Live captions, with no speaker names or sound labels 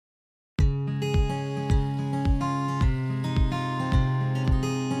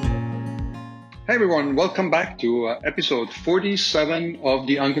Hey everyone, welcome back to episode 47 of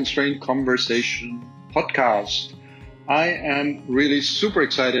the Unconstrained Conversation podcast. I am really super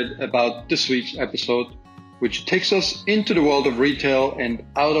excited about this week's episode, which takes us into the world of retail and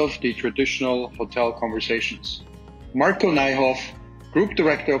out of the traditional hotel conversations. Marco Nijhoff, Group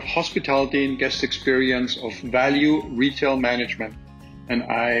Director of Hospitality and Guest Experience of Value Retail Management, and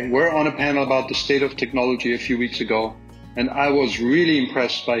I were on a panel about the state of technology a few weeks ago, and I was really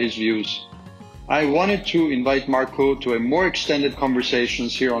impressed by his views. I wanted to invite Marco to a more extended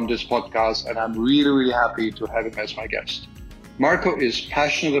conversations here on this podcast, and I'm really happy to have him as my guest. Marco is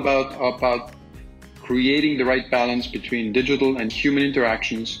passionate about creating the right balance between digital and human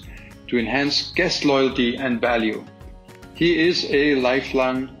interactions to enhance guest loyalty and value. He is a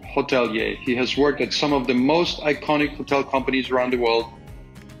lifelong hotelier. He has worked at some of the most iconic hotel companies around the world,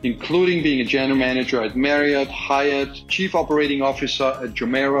 including being a general manager at Marriott, Hyatt, chief operating officer at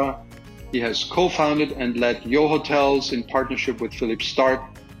Jumeirah. He has co-founded and led Yo Hotels in partnership with Philippe Starck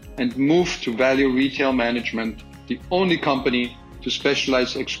and moved to Value Retail Management, the only company to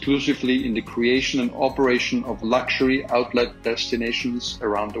specialize exclusively in the creation and operation of luxury outlet destinations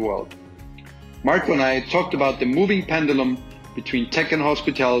around the world. Marco and I talked about the moving pendulum between tech and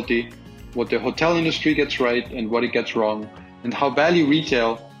hospitality, what the hotel industry gets right and what it gets wrong, and how Value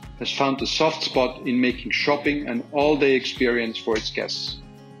Retail has found a soft spot in making shopping an all-day experience for its guests.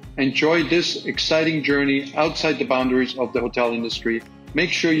 Enjoy this exciting journey outside the boundaries of the hotel industry. Make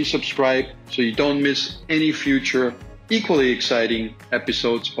sure you subscribe so you don't miss any future equally exciting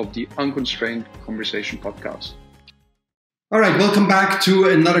episodes of the Unconstrained Conversation podcast. All right, welcome back to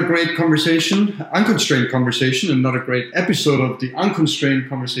another great conversation, Unconstrained Conversation, another great episode of the Unconstrained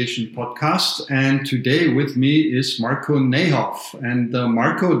Conversation podcast. And today with me is Marco Nijhoff. And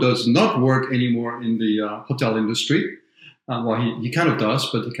Marco does not work anymore in the hotel industry. He kind of does,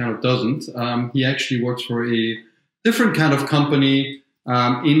 but he kind of doesn't. He actually works for a different kind of company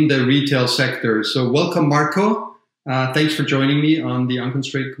in the retail sector. So welcome, Marco. Thanks for joining me on the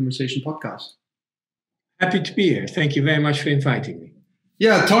Unconstrained Conversation podcast. Happy to be here. Thank you very much for inviting me.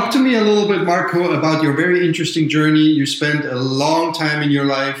 Yeah, talk to me a little bit, Marco, about your very interesting journey. You spent a long time in your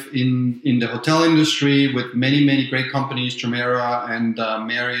life in the hotel industry with many great companies, Jumeirah and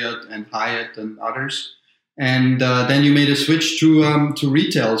Marriott and Hyatt and others. And then you made a switch to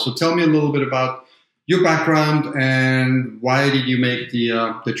retail. So tell me a little bit about your background and why did you make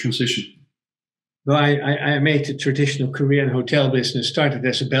the transition? Well, I made a traditional career in hotel business, started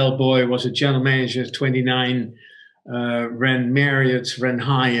as a bellboy, was a general manager at 29, ran Marriott's, ran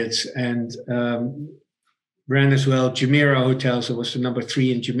Hyatt's, and ran as well Jumeirah Hotels. I was the number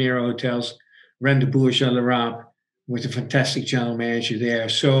 3 in Jumeirah Hotels, ran the Burj Al Arab, was a fantastic general manager there.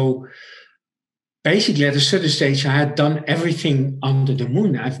 So basically, at a certain stage, I had done everything under the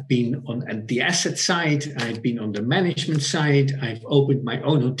moon. I've been on the asset side. I've been on the management side. I've opened my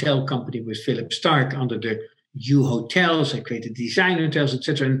own hotel company with Philippe Starck under the Yo Hotels. I created design hotels,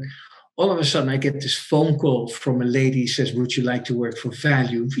 etc. And all of a sudden, I get this phone call from a lady who says, would you like to work for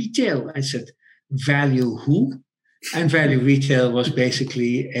Value Retail? I said, Value who? And Value Retail was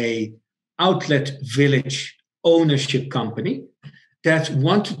basically a outlet village ownership company that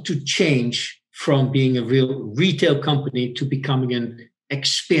wanted to change from being a real retail company to becoming an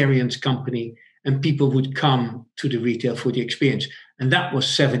experience company, and people would come to the retail for the experience. And that was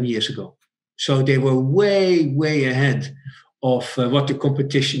 7 years ago. So they were way ahead of what the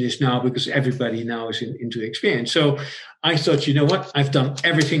competition is now, because everybody now is into experience. So I thought, you know what? I've done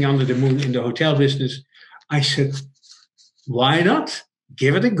everything under the moon in the hotel business. I said, why not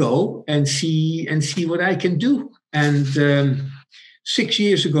give it a go and see what I can do? And 6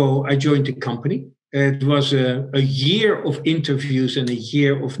 years ago, I joined the company. It was a year of interviews and a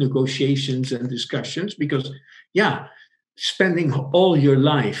year of negotiations and discussions because, spending all your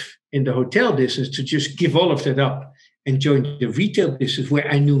life in the hotel business to just give all of that up and join the retail business where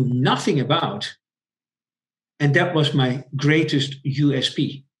I knew nothing about. And that was my greatest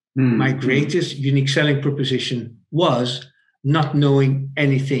USP. My greatest unique selling proposition was not knowing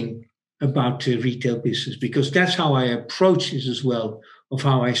anything about the retail business, because that's how I approach this as well, of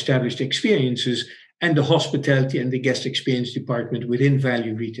how I established experiences and the hospitality and the guest experience department within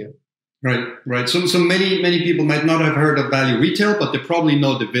Value Retail. Right. So many people might not have heard of Value Retail, but they probably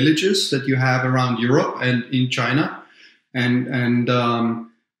know the villages that you have around Europe and in China, and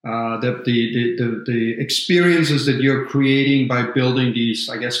the experiences that you're creating by building these,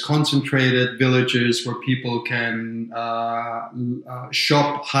 I guess, concentrated villages where people can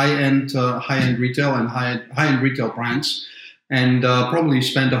shop high-end retail and high-end retail brands, and probably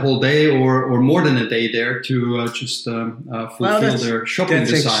spend a whole day or more than a day there to just fulfill their shopping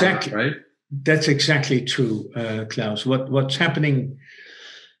desire, right? That's exactly true, Klaus. What's happening?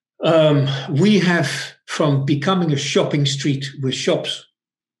 We have, from becoming a shopping street with shops,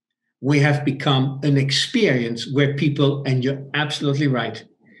 we have become an experience where people, and you're absolutely right,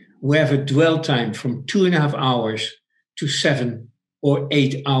 we have a dwell time from 2.5 hours to 7 or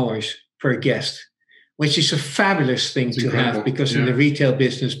 8 hours per guest, which is a fabulous thing to have, because in the retail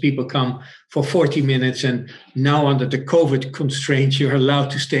business, people come for 40 minutes. And now under the COVID constraints, you're allowed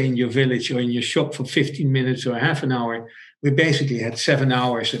to stay in your village or in your shop for 15 minutes or half an hour. We basically had 7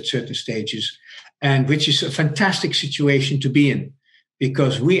 hours at certain stages, and which is a fantastic situation to be in,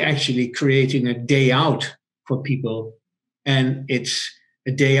 because we actually creating a day out for people. And it's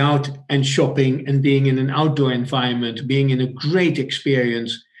a day out and shopping and being in an outdoor environment, being in a great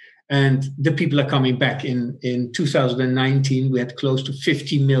experience. And the people are coming back. In 2019, we had close to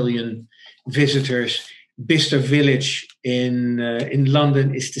 50 million visitors. Bicester Village in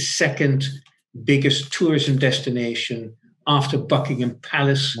London is the second biggest tourism destination after Buckingham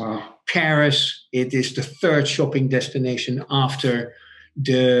Palace. Wow. Paris, it is the third shopping destination after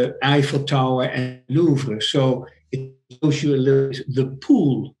the Eiffel Tower and Louvre. So it shows you a little the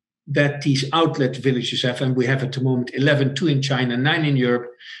pool that these outlet villages have. And we have at the moment 11, 2 in China, 9 in Europe.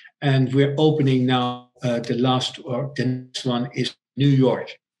 And we're opening now the next one is New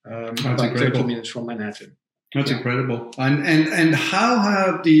York, about 30 minutes from Manhattan. That's incredible. And how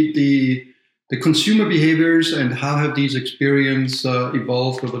have the consumer behaviors and how have these experiences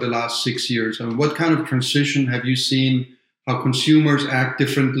evolved over the last 6 years? I mean, what kind of transition have you seen? How consumers act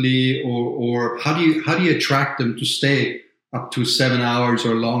differently, or how do you attract them to stay up to 7 hours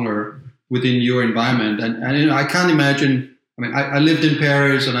or longer within your environment? And you know, I can't imagine. I mean, I lived in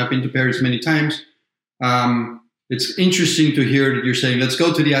Paris and I've been to Paris many times. It's interesting to hear that you're saying, let's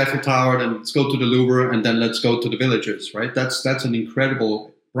go to the Eiffel Tower, then let's go to the Louvre, and then let's go to the villages, right? That's an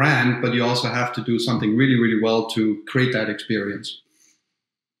incredible brand, but you also have to do something really, really well to create that experience.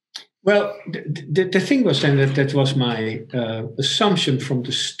 Well, the thing was then that was my assumption from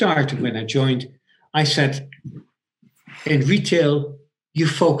the start when I joined. I said, in retail, you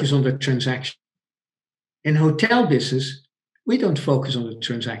focus on the transaction. In hotel business, we don't focus on the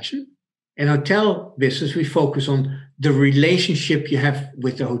transaction. In hotel business, we focus on the relationship you have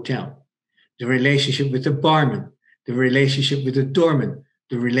with the hotel, the relationship with the barman, the relationship with the doorman,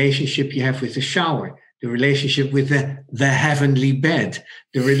 the relationship you have with the shower, the relationship with the heavenly bed,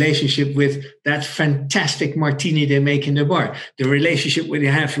 the relationship with that fantastic martini they make in the bar, the relationship where they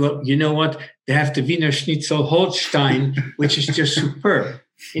have, well, you know what? They have the Wiener Schnitzel Holstein, which is just superb.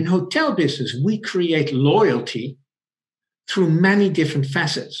 In hotel business, we create loyalty through many different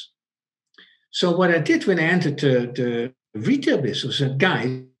facets. So what I did when I entered the retail business was that,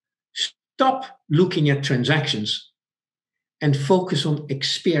 guys, stop looking at transactions and focus on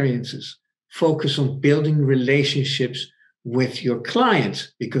experiences. Focus on building relationships with your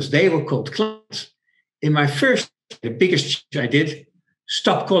clients, because they were called clients. In my first, the biggest change I did,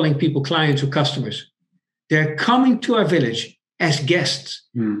 stop calling people clients or customers. They're coming to our village as guests.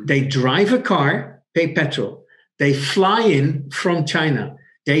 They drive a car, pay petrol. They fly in from China.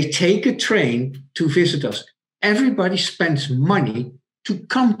 They take a train to visit us. Everybody spends money to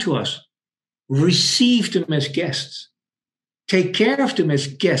come to us. Receive them as guests. Take care of them as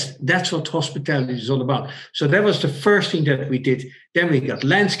guests. That's what hospitality is all about. So that was the first thing that we did. Then we got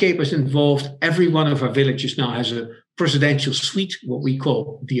landscapers involved. Every one of our villages now has a presidential suite, what we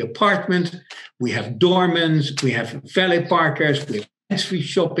call the apartment. We have doormans, we have valet parkers, we have free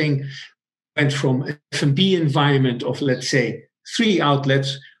shopping. Went from an F&B environment of, let's say, 3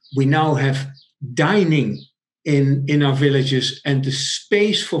 outlets. We now have dining in our villages, and the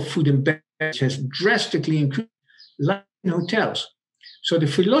space for food and beverage has drastically increased, like in hotels. So the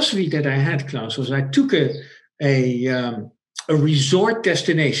philosophy that I had, Klaus, was I took a resort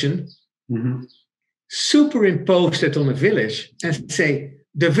destination, superimposed it on a village, and say,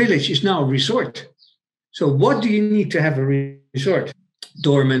 the village is now a resort. So what do you need to have a resort?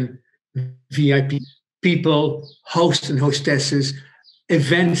 Doorman, VIP, people, hosts and hostesses,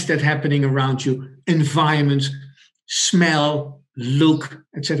 events that are happening around you, environments, smell, look,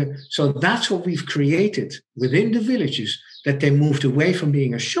 etc. So that's what we've created within the villages, that they moved away from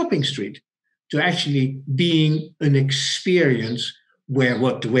being a shopping street to actually being an experience where,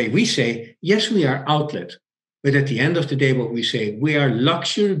 the way we say, yes, we are outlet, but at the end of the day, what we say, we are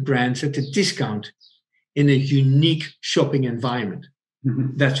luxury brands at a discount in a unique shopping environment.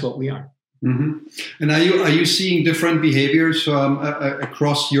 That's what we are. And are you seeing different behaviors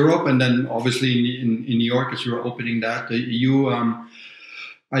across Europe, and then obviously in New York as you're opening that?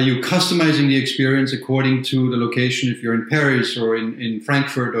 are you customizing the experience according to the location? If you're in Paris or in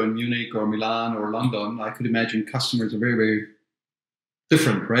Frankfurt or in Munich or Milan or London, I could imagine customers are very, very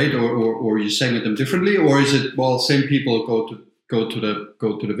different, right? Or you segment them differently, or is it, well, same people go to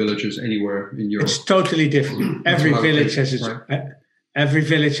the villages anywhere in Europe? It's totally different. Every village has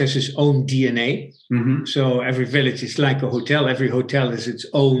its own DNA. Mm-hmm. So every village is like a hotel. Every hotel has its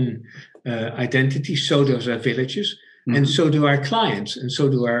own identity. So does our villages. Mm-hmm. And so do our clients. And so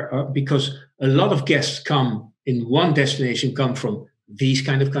do our because a lot of guests come in one destination, come from these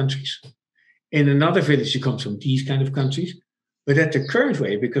kind of countries. In another village, you come from these kind of countries. But at the current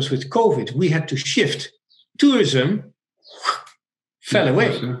way, because with COVID, we had to shift. Tourism fell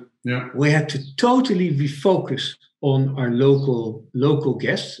away. Yeah. We had to totally refocus on our local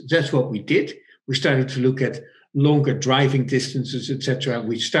guests. That's what we did. We started to look at longer driving distances, etc.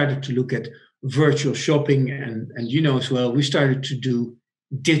 We started to look at virtual shopping, and as well, we started to do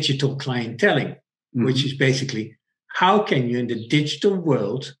digital clienteling, mm-hmm. which is basically how can you in the digital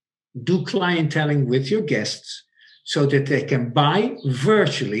world do clienteling with your guests so that they can buy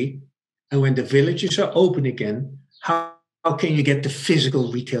virtually, and when the villages are open again, how can you get the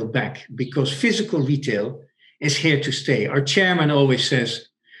physical retail back? Because physical retail is here to stay. Our chairman always says,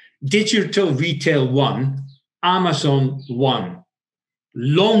 digital retail won, Amazon won.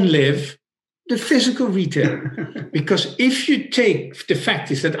 Long live the physical retail. Because if you take, the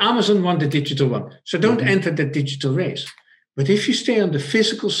fact is that Amazon won the digital one, so don't mm-hmm. enter the digital race. But if you stay on the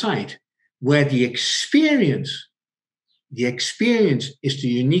physical side, where the experience is the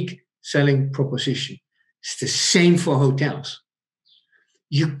unique selling proposition, it's the same for hotels.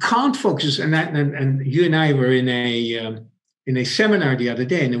 You can't focus, and you and I were in a seminar the other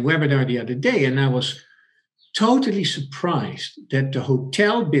day, in a webinar the other day, and I was totally surprised that the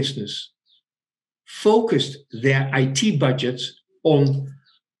hotel business focused their IT budgets on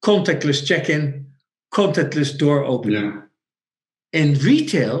contactless check-in, contactless door opening. Yeah. In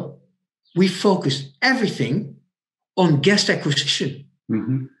retail, we focused everything on guest acquisition.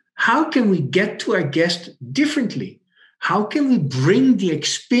 Mm-hmm. How can we get to our guest differently? How can we bring the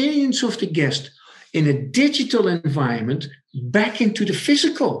experience of the guest in a digital environment back into the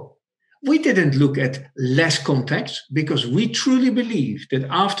physical? We didn't look at less contacts because we truly believe that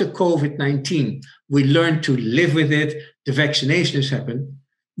after COVID-19, we learned to live with it. The vaccination has happened.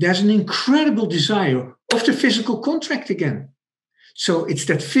 There's an incredible desire of the physical contact again. So it's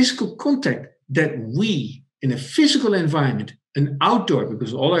that physical contact that we, in a physical environment, an outdoor,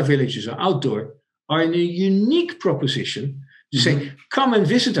 because all our villages are outdoor, are in a unique proposition to mm-hmm. say, come and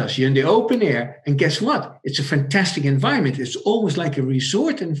visit us. You're in the open air. And guess what? It's a fantastic environment. It's almost like a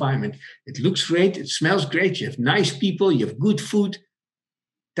resort environment. It looks great. It smells great. You have nice people. You have good food.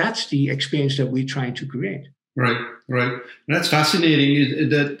 That's the experience that we're trying to create. Right. That's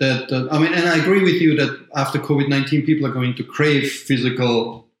fascinating. I mean, and I agree with you that after COVID-19, people are going to crave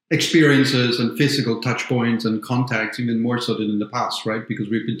physical experiences and physical touch points and contacts even more so than in the past, right? Because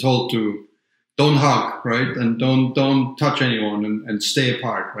we've been told to don't hug, right? And don't touch anyone and stay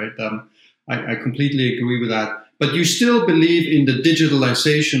apart, right? I completely agree with that. But you still believe in the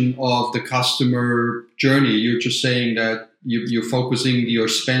digitalization of the customer journey. You're just saying that you're focusing your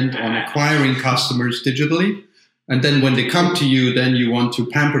spend on acquiring customers digitally. And then when they come to you, then you want to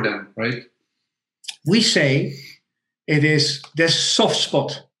pamper them, right? We say there's a soft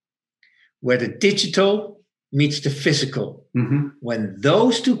spot where the digital meets the physical. Mm-hmm. When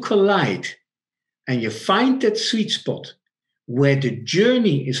those two collide and you find that sweet spot where the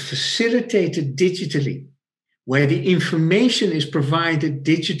journey is facilitated digitally, where the information is provided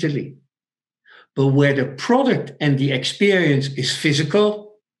digitally, but where the product and the experience is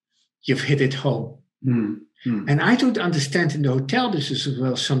physical, you've hit it home. Mm-hmm. And I don't understand in the hotel business as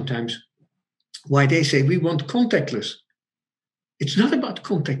well sometimes why they say we want contactless. It's not about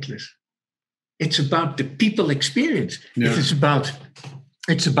contactless. It's about the people experience. Yeah. It's about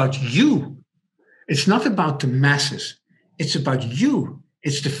you. It's not about the masses. It's about you.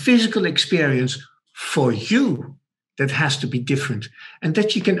 It's the physical experience for you that has to be different. And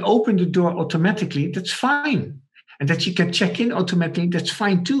that you can open the door automatically, that's fine. And that you can check in automatically, that's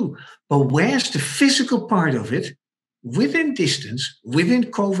fine too. But where's the physical part of it, within distance, within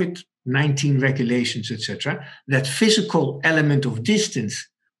COVID-19 regulations, etc., that physical element of distance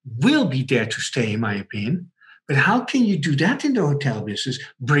will be there to stay, in my opinion. But how can you do that in the hotel business?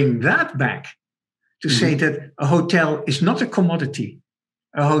 Bring that back to mm-hmm. say that a hotel is not a commodity.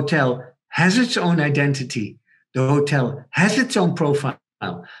 A hotel has its own identity. The hotel has its own profile.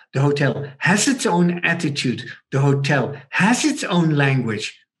 The hotel has its own attitude. The hotel has its own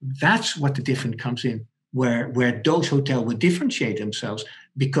language. That's what the difference comes in, where those hotels will differentiate themselves.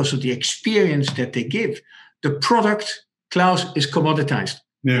 because of the experience that they give. The product, Klaus, is commoditized.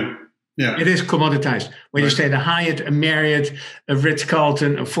 Yeah. Yeah. It is commoditized. When you stay at a Hyatt, a Marriott, a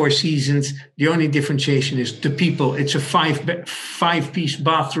Ritz-Carlton, a Four Seasons, the only differentiation is the people. It's a five-piece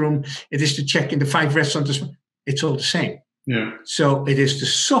bathroom. It is to check in the 5 restaurants. It's all the same. Yeah. So it is the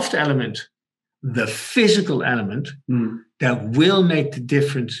soft element, the physical element that will make the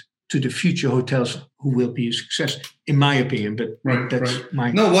difference to the future hotels who will be a success, in my opinion. But that's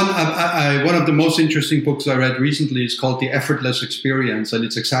my... No, one of the most interesting books I read recently is called The Effortless Experience. And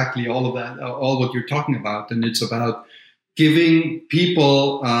it's exactly all of that, all what you're talking about. And it's about giving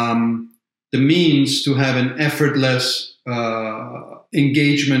people the means to have an effortless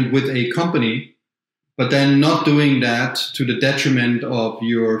engagement with a company, but then not doing that to the detriment of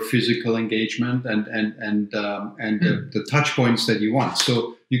your physical engagement and the touch points that you want.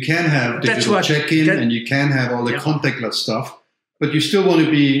 So you can have digital check-in and you can have all the contactless stuff, but you still want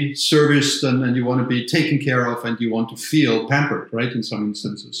to be serviced and you want to be taken care of and you want to feel pampered, right? In some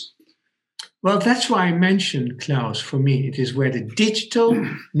instances. Well, that's why I mentioned, Klaus, for me, it is where the digital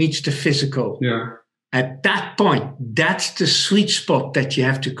meets the physical. Yeah. At that point, that's the sweet spot that you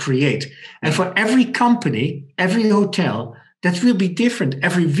have to create. And for every company, every hotel, that will be different.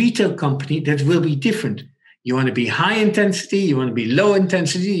 Every retail company, that will be different. You want to be high intensity, you want to be low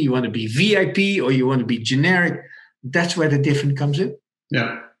intensity, you want to be VIP, or you want to be generic. That's where the difference comes in.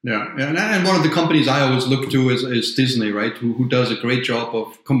 Yeah. And one of the companies I always look to is Disney, right? Who does a great job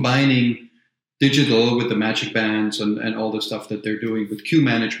of combining digital with the Magic Bands and all the stuff that they're doing with queue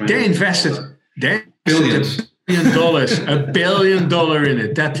management. They invested. Billions. $1 billion in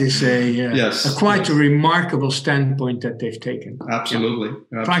it. That is a quite a remarkable standpoint that they've taken. Absolutely.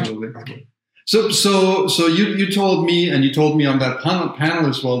 So you told me, and you told me on that panel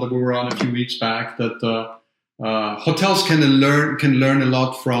as well that we were on a few weeks back, that hotels can learn a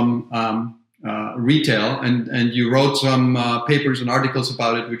lot from retail, and you wrote some papers and articles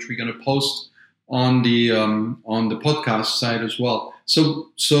about it, which we're going to post on the podcast side as well. So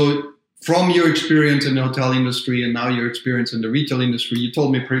from your experience in the hotel industry and now your experience in the retail industry, you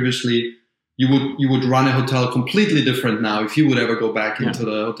told me previously you would run a hotel completely different now if you would ever go back into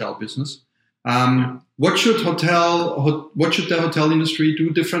the hotel business. What should the hotel industry do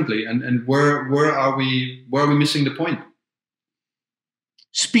differently, and where are we missing the point?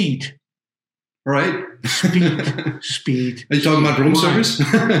 Speed. All right. Speed. Are you talking about room service?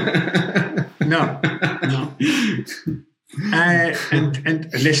 No. And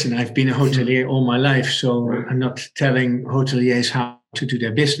listen, I've been a hotelier all my life, so I'm not telling hoteliers how to do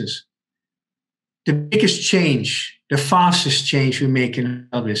their business. The biggest change, the fastest change we make in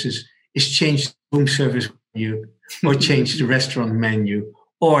our business is change the room service menu, or change the restaurant menu,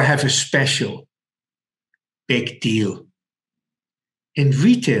 or have a special. Big deal. In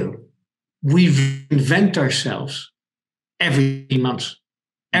retail, we reinvent ourselves every month,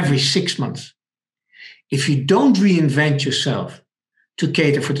 every 6 months. If you don't reinvent yourself to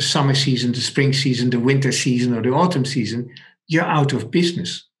cater for the summer season, the spring season, the winter season, or the autumn season, you're out of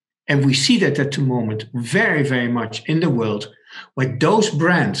business. And we see that at the moment very, very much in the world, where those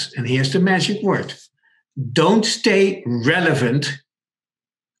brands, and here's the magic word, don't stay relevant,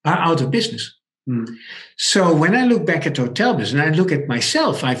 are out of business. So when I look back at the hotel business, and I look at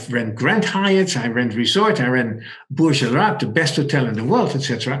myself, I've ran Grand Hyatts, I ran Resort, I ran Burj Al Arab, the best hotel in the world,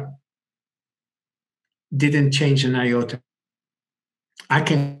 etc. Didn't change an iota. I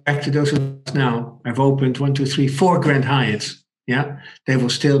can back to those hotels now. I've opened 1, 2, 3, 4 Grand Hyatts. Yeah, they will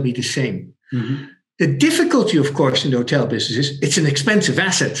still be the same. Mm-hmm. The difficulty, of course, in the hotel business is it's an expensive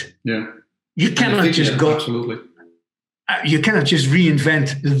asset. Yeah, you cannot just go. Absolutely. You cannot just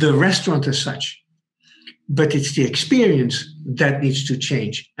reinvent the restaurant as such. But it's the experience that needs to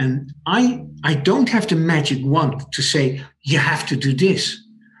change. And I don't have the magic wand to say you have to do this.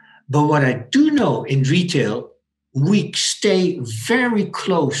 But what I do know in retail, we stay very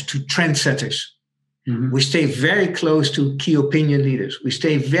close to trendsetters. Mm-hmm. We stay very close to key opinion leaders. We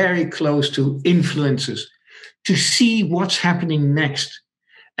stay very close to influencers to see what's happening next.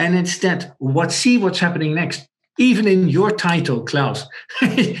 And it's that what's happening next. Even in your title, Klaus,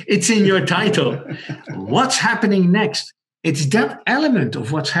 it's in your title. What's happening next? It's that element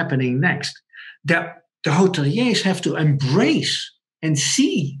of what's happening next that the hoteliers have to embrace and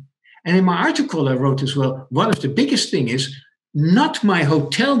see. And in my article I wrote as well, one of the biggest things is not my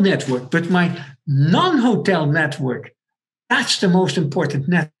hotel network, but my non-hotel network. That's the most important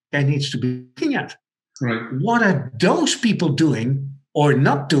network I need to be looking at. Right. What are those people doing or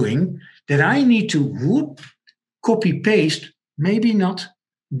not doing that I need to copy paste, maybe not,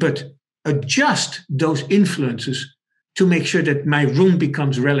 but adjust those influences to make sure that my room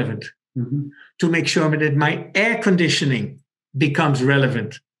becomes relevant, Mm-hmm. to make sure that my air conditioning becomes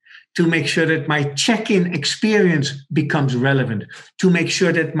relevant, to make sure that my check-in experience becomes relevant, to make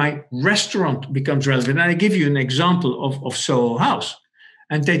sure that my restaurant becomes relevant. And I give you an example of Soho House,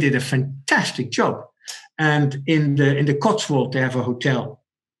 and they did a fantastic job. And in the Cotswold, they have a hotel,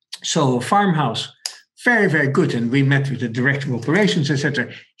 Soho Farmhouse, very, very good. And we met with the director of operations, etc.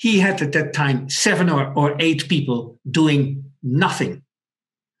 He had at that time 7 or 8 people doing nothing.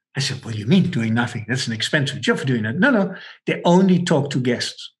 I said, what do you mean doing nothing? That's an expensive job for doing that. No, they only talk to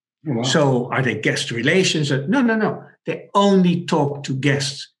guests. Oh, wow. So are they guest relations? No. They only talk to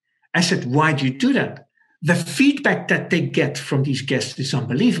guests. I said, why do you do that? The feedback that they get from these guests is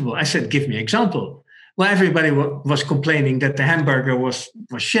unbelievable. I said, give me an example. Well, everybody was complaining that the hamburger was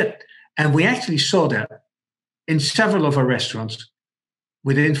shit. And we actually saw that in several of our restaurants.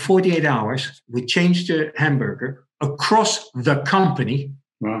 Within 48 hours, we changed the hamburger across the company.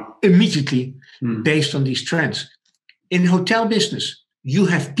 Wow. Immediately based on these trends. In hotel business, you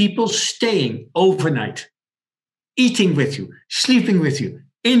have people staying overnight, eating with you, sleeping with you,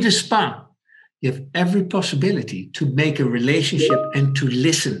 in the spa. You have every possibility to make a relationship and to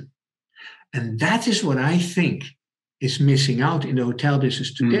listen. And that is what I think is missing out in the hotel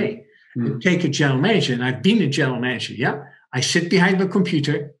business today. You take a general manager, and I've been a general manager, yeah? I sit behind my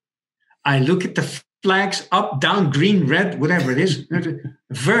computer, I look at the flags up, down, green, red, whatever it is,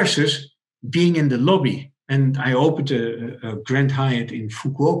 versus being in the lobby. And I opened a Grand Hyatt in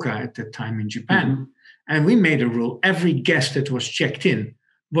Fukuoka at that time in Japan. And we made a rule. Every guest that was checked in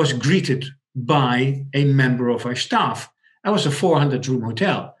was greeted by a member of our staff. That was a 400-room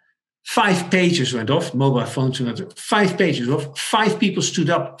hotel. 5 pages went off, mobile phones went off, 5 pages off. 5 people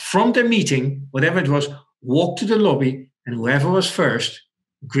stood up from their meeting, whatever it was, walked to the lobby, and whoever was first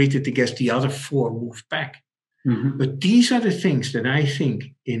greeted the guest. The other 4 moved back. But these are the things that I think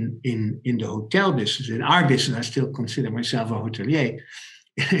in the hotel business, in our business, I still consider myself a hotelier.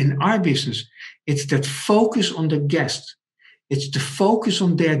 In our business, it's that focus on the guest. It's the focus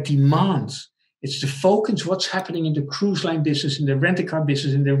on their demands. It's the focus what's happening in the cruise line business, in the rent-a-car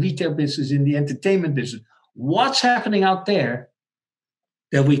business, in the retail business, in the entertainment business. What's happening out there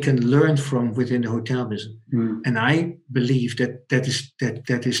that we can learn from within the hotel business. And I believe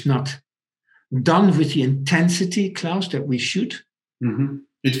that is not done with the intensity, Klaus, that we should.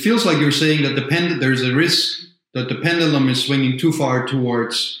 It feels like you're saying that there's a risk that the pendulum is swinging too far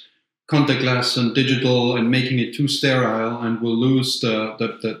towards contactless and digital and making it too sterile, and we'll lose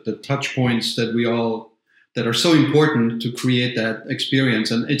the touch points that are so important to create that experience.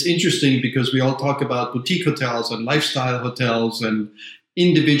 And it's interesting because we all talk about boutique hotels and lifestyle hotels and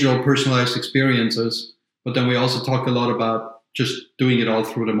individual personalized experiences, but then we also talk a lot about just doing it all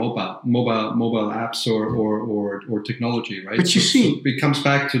through the mobile apps or technology, right? But you see, it comes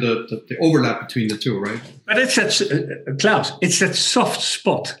back to the overlap between the two, right? But it's that, Klaus, it's that soft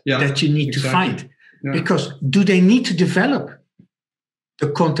spot that you need to find. Yeah. Because do they need to develop the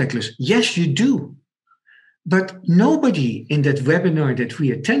contactless? Yes, you do. But nobody in that webinar that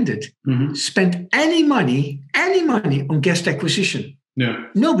we attended spent any money on guest acquisition. Yeah.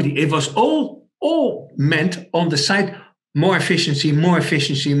 Nobody. It was all meant on the side. More efficiency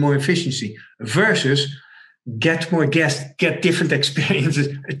versus get more guests, get different experiences,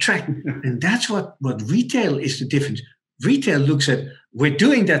 attract. And that's what retail is the difference. Retail looks at, we're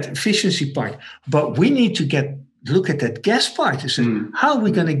doing that efficiency part, but we need to look at that guest part and say, how are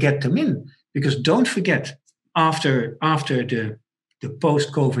we going to get them in? Because don't forget, after the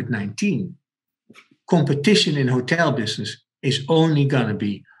post-COVID-19, competition in hotel business is only going to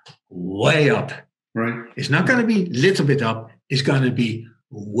be way up. Right. It's not going to be a little bit up. It's going to be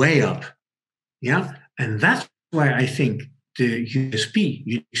way up. Yeah. And that's why I think the USP,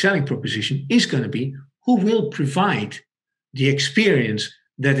 unique selling proposition, is going to be who will provide the experience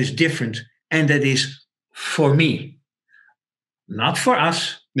that is different and that is for me. Not for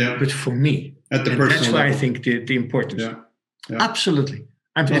us, but for me. At the personal that's why level. I think the importance. Yeah. Absolutely.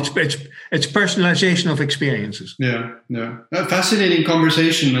 It's personalization of experiences. Yeah. A fascinating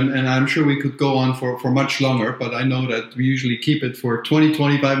conversation, and I'm sure we could go on for much longer, but I know that we usually keep it for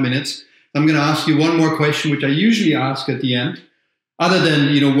 20-25 minutes. I'm going to ask you one more question, which I usually ask at the end, other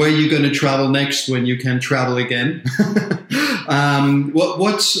than, where you're going to travel next when you can travel again.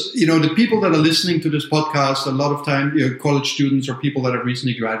 What's the people that are listening to this podcast, a lot of time, college students or people that have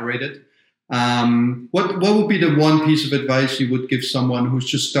recently graduated. What would be the one piece of advice you would give someone who's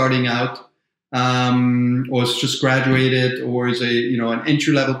just starting out, or has just graduated, or is an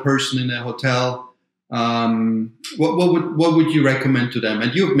entry-level person in a hotel? what would you recommend to them?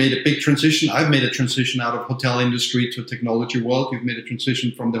 And you've made a big transition. I've made a transition out of hotel industry to a technology world. You've made a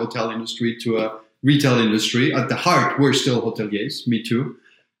transition from the hotel industry to a retail industry. At the heart, we're still hoteliers. Me too.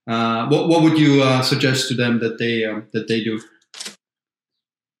 What would you suggest to them that they do?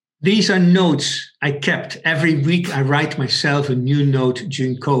 These are notes I kept. Every week I write myself a new note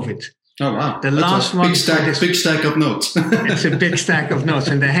during COVID. Oh, wow. The last one. Big stack of notes. It's a big stack of notes,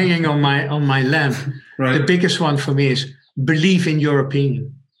 and they're hanging on my lamp. Right. The biggest one for me is believe in your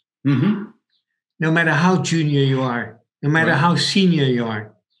opinion. Mm-hmm. No matter how junior you are, no matter how senior you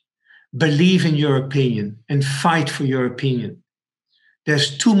are, believe in your opinion and fight for your opinion.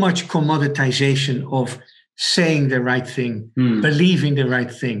 There's too much commoditization of saying the right thing, believing the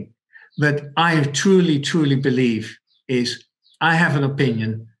right thing. But I truly, truly believe is I have an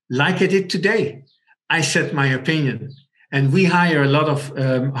opinion like I did today. I said my opinion. And we hire a lot of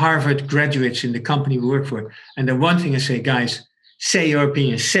Harvard graduates in the company we work for. And the one thing I say, guys, say your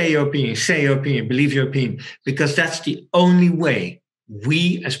opinion, say your opinion, say your opinion, believe your opinion, because that's the only way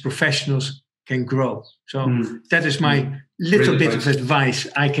we as professionals can grow. So that is my little bit of advice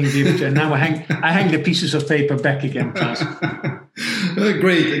I can give to. And now I hang the pieces of paper back again, Klaus.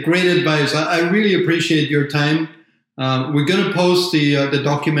 Great advice. I really appreciate your time. We're going to post the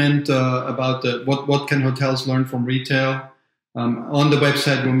document about what can hotels learn from retail on the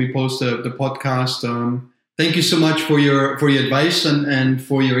website when we post the podcast. Thank you so much for your advice and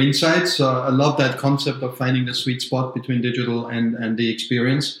for your insights. I love that concept of finding the sweet spot between digital and the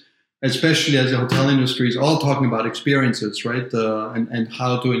experience, especially as the hotel industry is all talking about experiences, right? And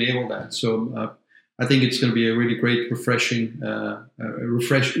how to enable that. So I think it's going to be a really great, refreshing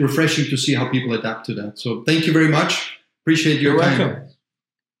to see how people adapt to that. So thank you very much. Appreciate your time. You're welcome.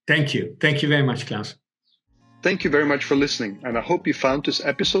 Thank you. Thank you very much, Klaus. Thank you very much for listening, and I hope you found this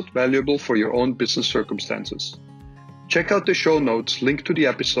episode valuable for your own business circumstances. Check out the show notes linked to the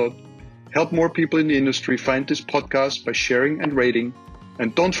episode. Help more people in the industry find this podcast by sharing and rating.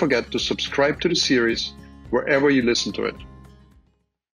 And don't forget to subscribe to the series wherever you listen to it.